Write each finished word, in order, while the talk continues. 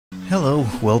Hello,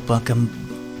 welcome.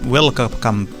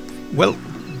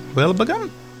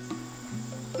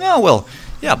 Oh well,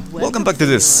 yeah, welcome back to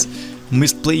this.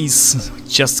 Please,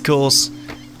 just cause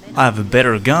I have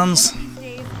better guns.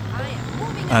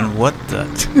 And what the...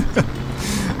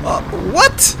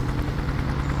 what?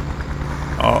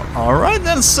 Oh, alright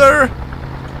then, sir.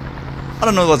 I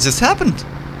don't know what just happened.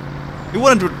 You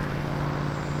wanted to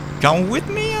come with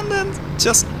me and then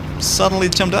just suddenly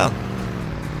jumped out.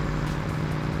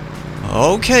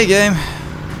 Okay, game.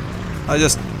 I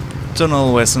just don't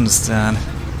always understand.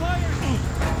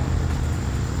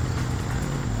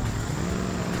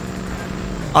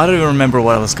 I don't even remember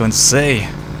what I was going to say.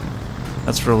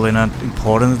 That's really not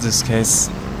important in this case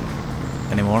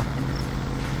anymore.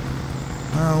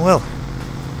 Well.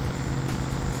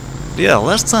 Yeah,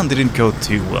 last time didn't go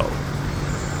too well.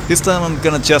 This time I'm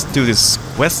gonna just do this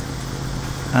quest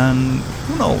and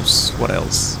who knows what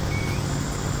else.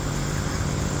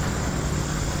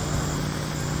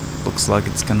 Looks like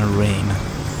it's gonna rain.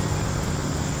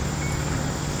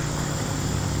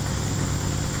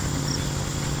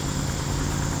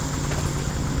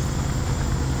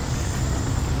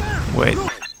 Wait,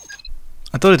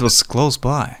 I thought it was close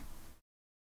by.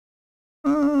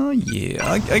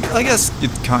 Yeah, I guess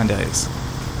it kinda is.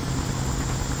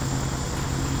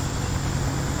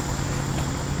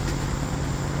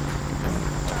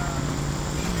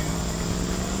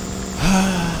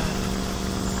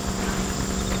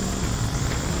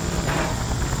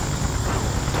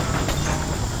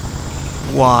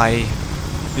 Why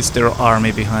is there an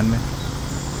army behind me?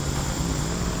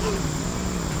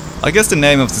 I guess the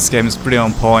name of this game is pretty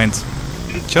on point.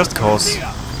 Just cause.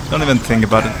 Don't even think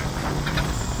about it.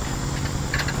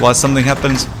 Why something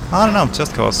happens? I don't know,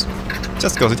 just cause.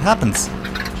 Just cause it happens.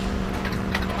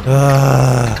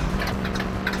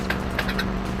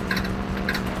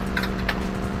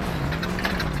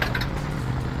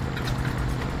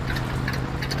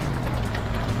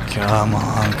 Come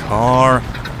on, car.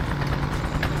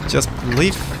 Just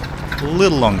leave a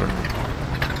little longer.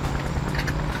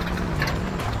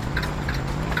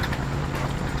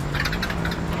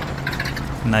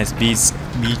 Nice beach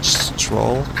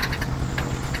stroll.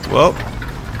 Whoa.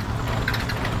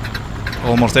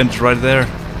 Almost entered right there.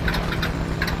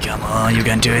 Come on, you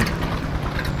can do it.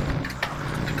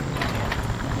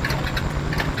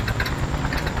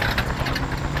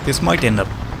 This might end up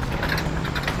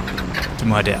to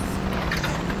my death.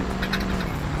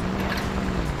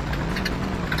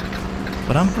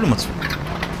 But I'm pretty much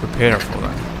prepared for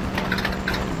that.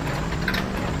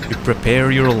 You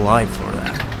prepare your life for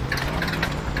that.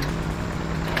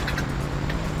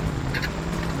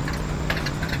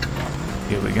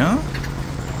 Here we go.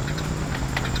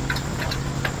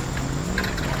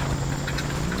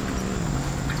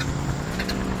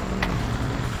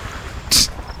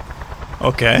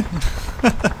 Okay.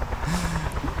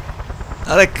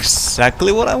 Not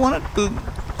exactly what I wanted, but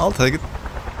I'll take it.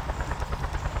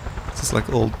 This is like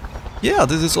old... Yeah,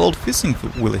 this is old fishing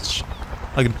village.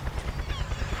 I can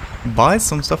buy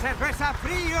some stuff.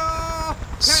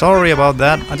 Sorry about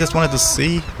that. I just wanted to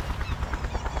see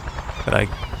that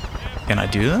can I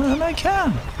do that? And I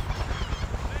can.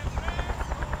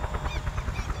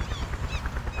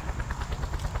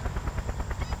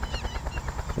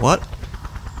 What?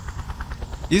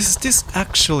 Is this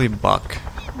actually a bug?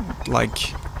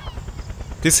 Like,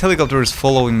 this helicopter is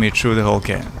following me through the whole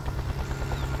game.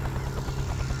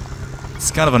 It's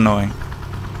kind of annoying.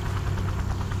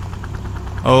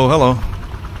 Oh, hello.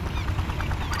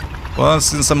 Well,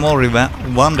 since I'm already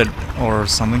wounded or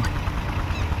something,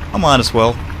 I might as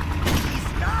well.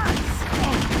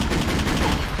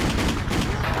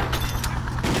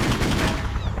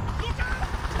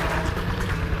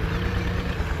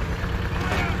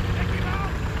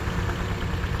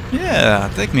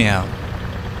 Yeah, take me out.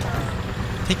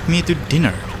 Take me to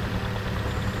dinner.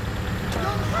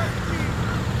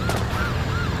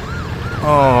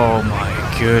 Oh my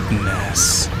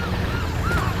goodness.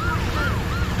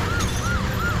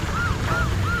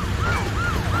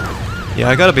 Yeah,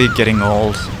 I gotta be getting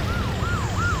old.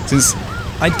 Since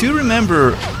I do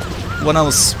remember when I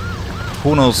was,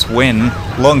 who knows when,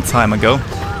 long time ago,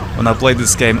 when I played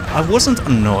this game, I wasn't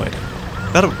annoyed.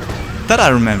 That I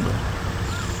remember.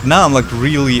 Now I'm like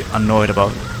really annoyed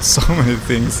about so many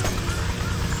things.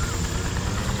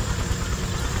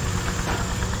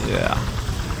 Yeah.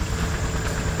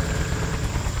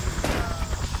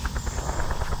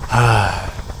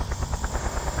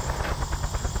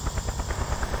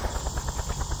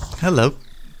 Hello.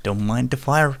 Don't mind the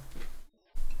fire.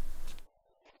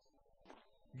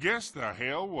 Guess the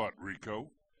hell what, Rico?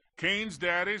 Kane's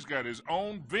daddy's got his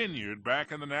own vineyard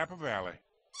back in the Napa Valley.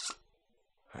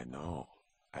 I know.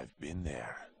 I've been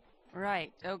there.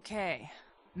 Right, okay.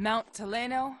 Mount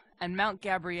Teleno and Mount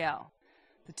Gabrielle.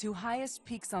 The two highest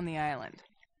peaks on the island.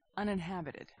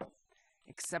 Uninhabited.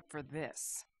 Except for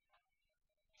this.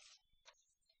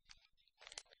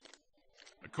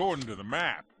 According to the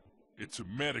map, it's a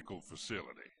medical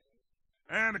facility.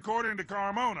 And according to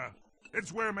Carmona,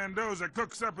 it's where Mendoza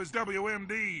cooks up his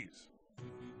WMDs.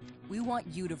 We want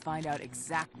you to find out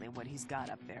exactly what he's got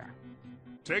up there.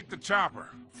 Take the chopper,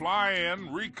 fly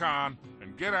in, recon,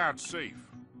 and get out safe.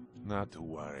 Not to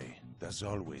worry. That's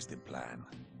always the plan.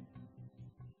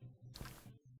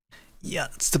 Yeah,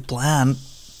 it's the plan,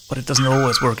 but it doesn't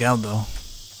always work out though.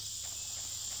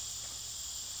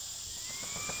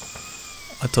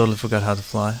 I totally forgot how to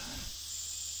fly.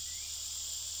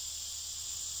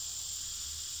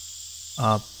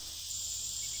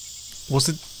 Was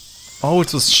it? Oh,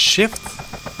 it was shift.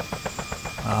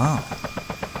 Ah.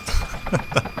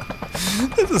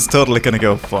 This is totally gonna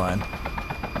go fine.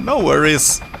 No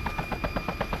worries.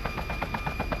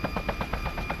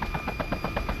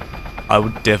 I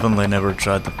would definitely never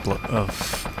try to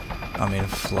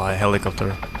fly a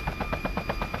helicopter.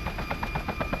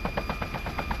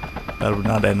 That would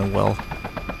not end well.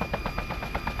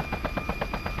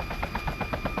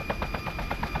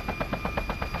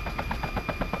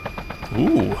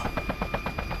 Ooh,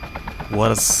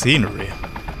 what a scenery.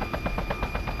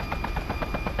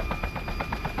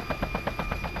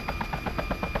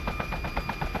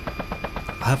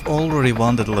 I've already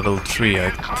wanted level 3, I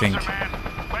think.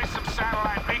 Place some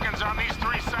satellite beacons on these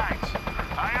 3 sites.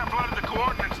 I uploaded the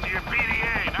coordinates to your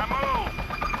PDA. Now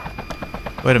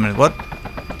move! Wait a minute, what?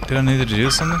 Did I need to do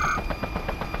something?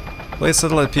 Place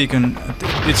satellite beacon at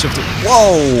each of the...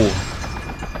 Whoa!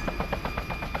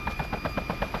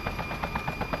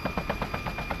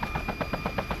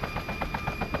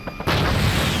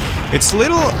 It's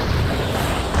little...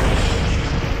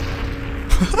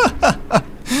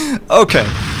 Okay.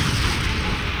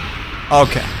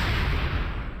 Okay.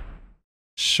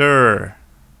 Sure.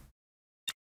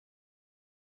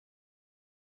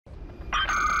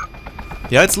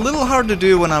 Yeah, it's a little hard to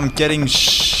do when I'm getting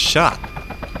shot.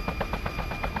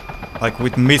 Like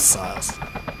with missiles.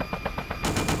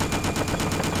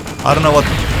 I don't know what...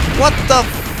 What the...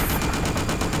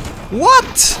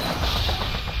 What?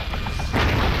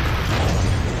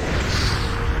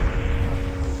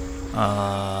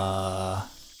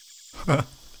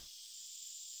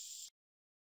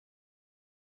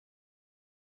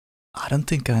 I don't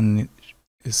think I need...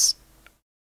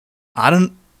 I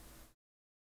don't...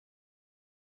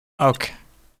 Okay.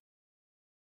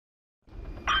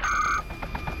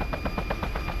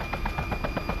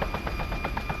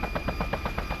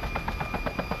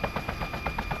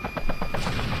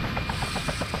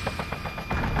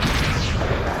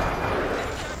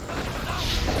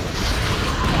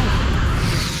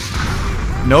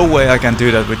 No way I can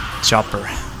do that with chopper.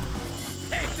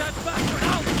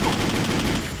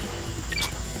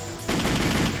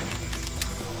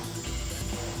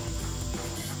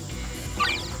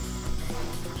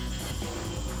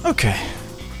 Okay.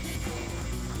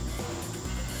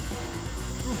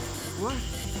 What?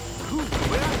 Who?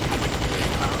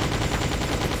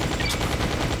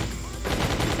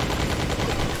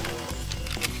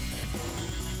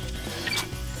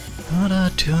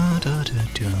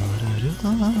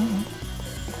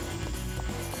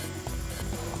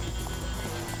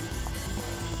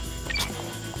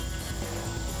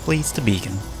 Please, the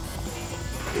beacon.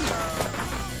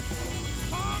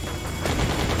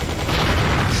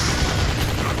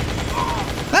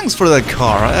 Thanks for that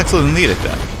car, I actually needed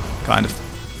that. Kind of.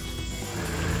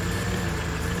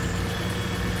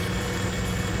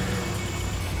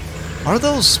 Are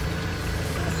those...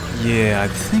 Yeah, I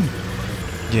think...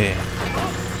 Yeah.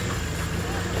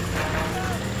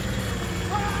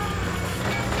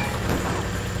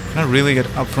 Can I really get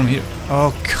up from here?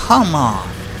 Oh, come on!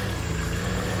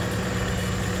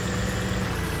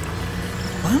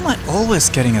 Why am I always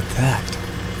getting attacked?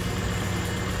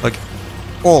 Like,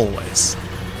 always.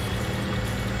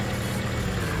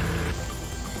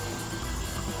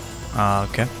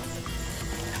 Okay.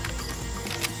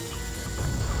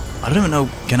 I don't even know,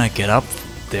 can I get up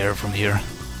there from here?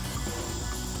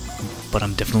 But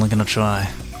I'm definitely gonna try.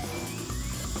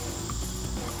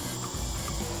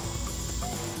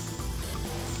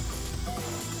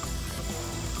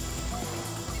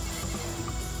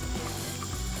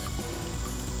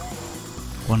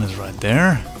 One is right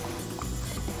there.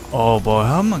 Oh boy,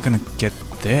 how am I gonna get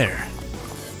there?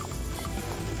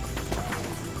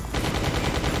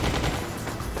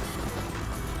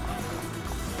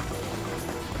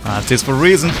 I have this for a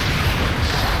reason.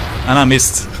 And I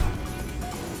missed.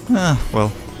 Ah,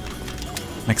 well.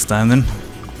 Next time then.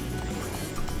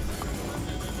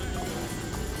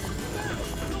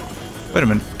 Wait a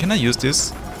minute, can I use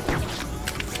this?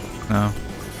 No.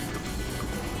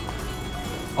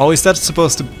 Oh, is that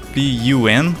supposed to be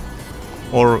UN?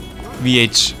 Or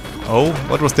VHO?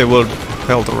 What was the World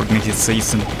Health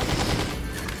Organization?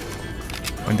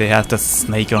 When they have the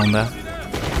snake on that.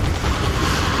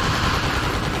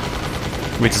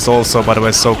 Which is also, by the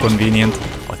way, so convenient.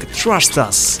 Like, trust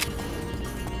us!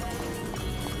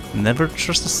 Never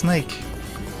trust a snake.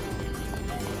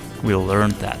 We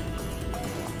learned that.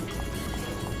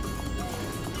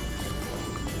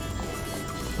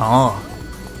 Oh,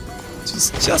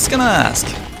 just gonna ask.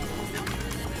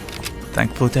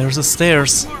 Thankfully there's the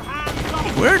stairs.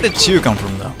 Where did you come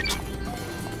from though?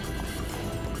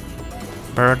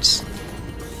 Birds.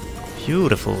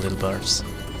 Beautiful little birds.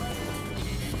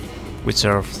 Which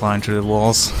are flying through the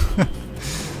walls.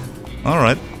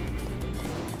 Alright.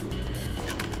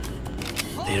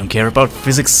 They don't care about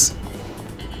physics.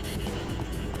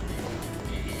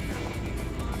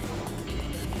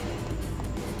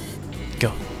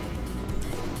 Go.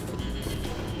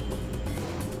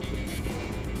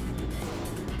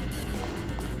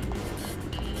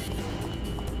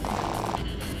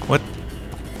 What?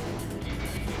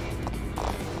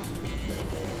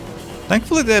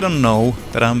 Thankfully they don't know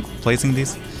that I'm placing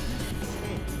these.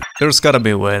 There's gotta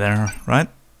be a way there, right?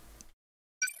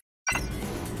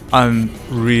 I'm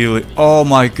really... Oh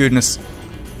my goodness.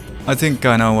 I think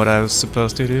I know what I was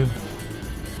supposed to do.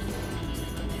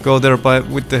 Go there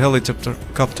with the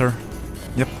helicopter.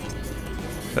 Yep.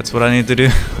 That's what I need to do.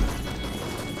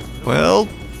 Well...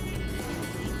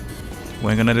 we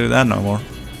ain't gonna do that no more.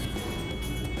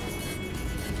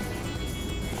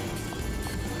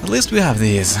 At least we have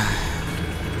these.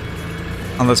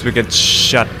 Unless we get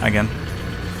shot again.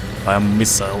 By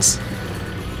missiles.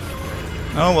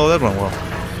 Oh well, that went well.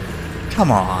 Come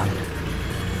on.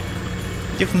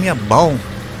 Give me a bow.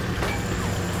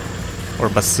 Or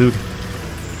bazooka.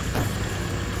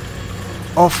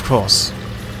 Of course.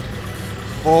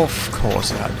 Of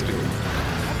course you had to do it.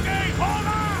 Okay, hold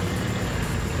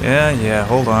on! Yeah,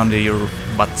 hold on to your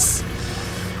butts.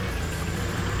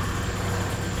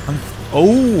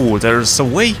 Oh, there's a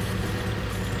way.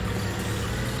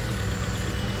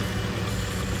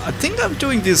 I think I'm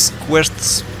doing these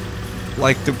quests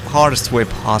like the hardest way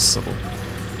possible.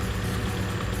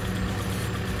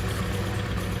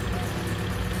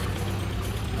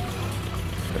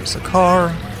 There's a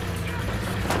car.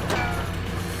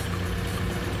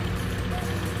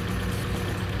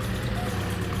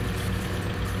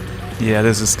 Yeah,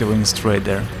 this is going straight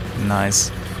there.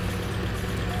 Nice.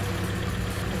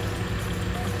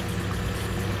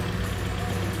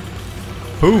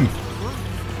 Boom!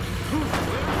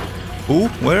 Who?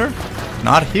 Where?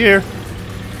 Not here.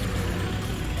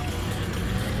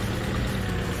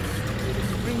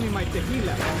 Bring me my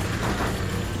tequila.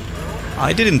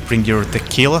 I didn't bring your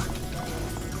tequila.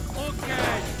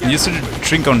 Okay. You should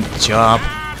drink on job.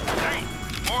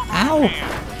 Ow!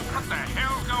 What the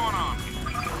hell's going on?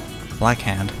 Black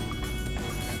hand.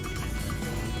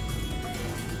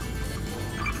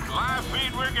 Live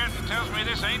feed we're getting tells me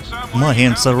this ain't somewhere My you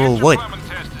hands don't are get all your white plumbing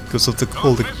tested. because of the Those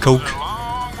cold missiles coke. are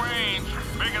long range,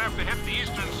 big enough to hit the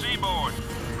eastern seaboard.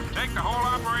 Take the whole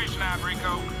operation out,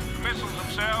 Rico. The missiles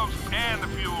themselves and the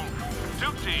fuel.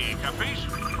 Tutti, capiche?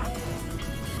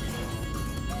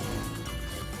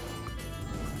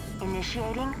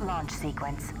 Initiating launch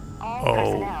sequence. All Oh,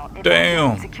 personnel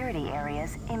damn. evacuate security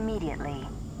areas immediately.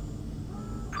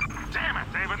 Damn it,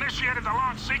 they've initiated the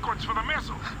launch sequence for the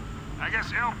missiles. I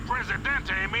guess El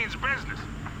Presidente means business.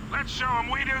 Let's show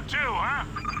them we do too, huh?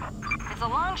 It's a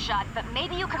long shot, but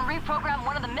maybe you can reprogram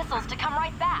one of the missiles to come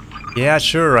right back. Yeah,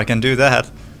 sure, I can do that.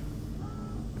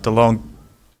 The long...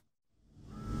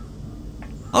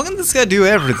 How can this guy do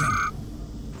everything?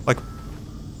 Like,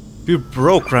 do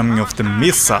programming of the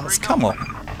missiles, come on.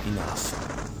 Enough.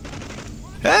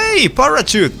 Hey,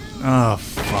 parachute! Oh,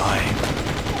 fine.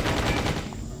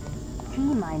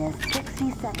 T-minus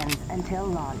 60 seconds until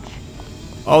launch.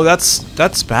 Oh,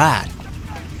 that's bad.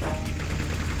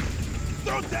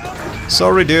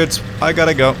 Sorry, dudes, I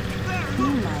gotta go.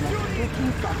 T-minus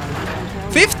 50 seconds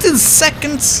until 15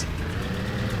 seconds?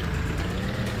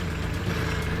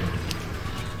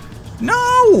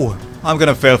 No! I'm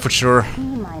gonna fail for sure.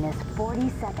 T-minus 40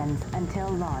 seconds until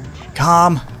launch.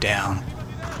 Calm down.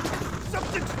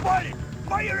 Something spotted!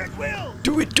 Fire at will!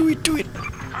 Do it, do it, do it.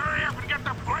 Hurry up and get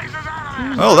the blazes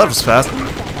out of there! Oh, that was fast.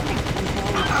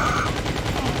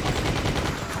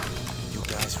 You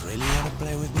guys really want to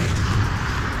play with me?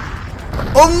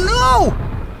 Oh no!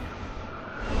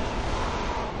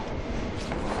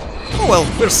 well,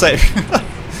 we're safe.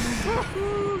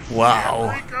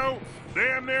 Wow. Rico,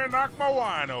 damn near knocked my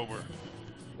wine over.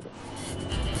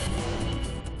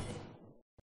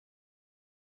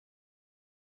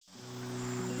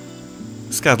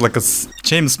 This guy's like a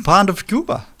James Bond of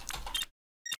Cuba.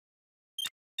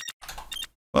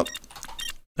 Well,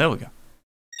 there we go.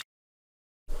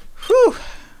 Whew.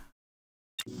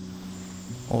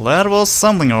 Well, that was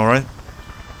something, alright.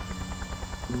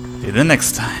 See you the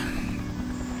next time.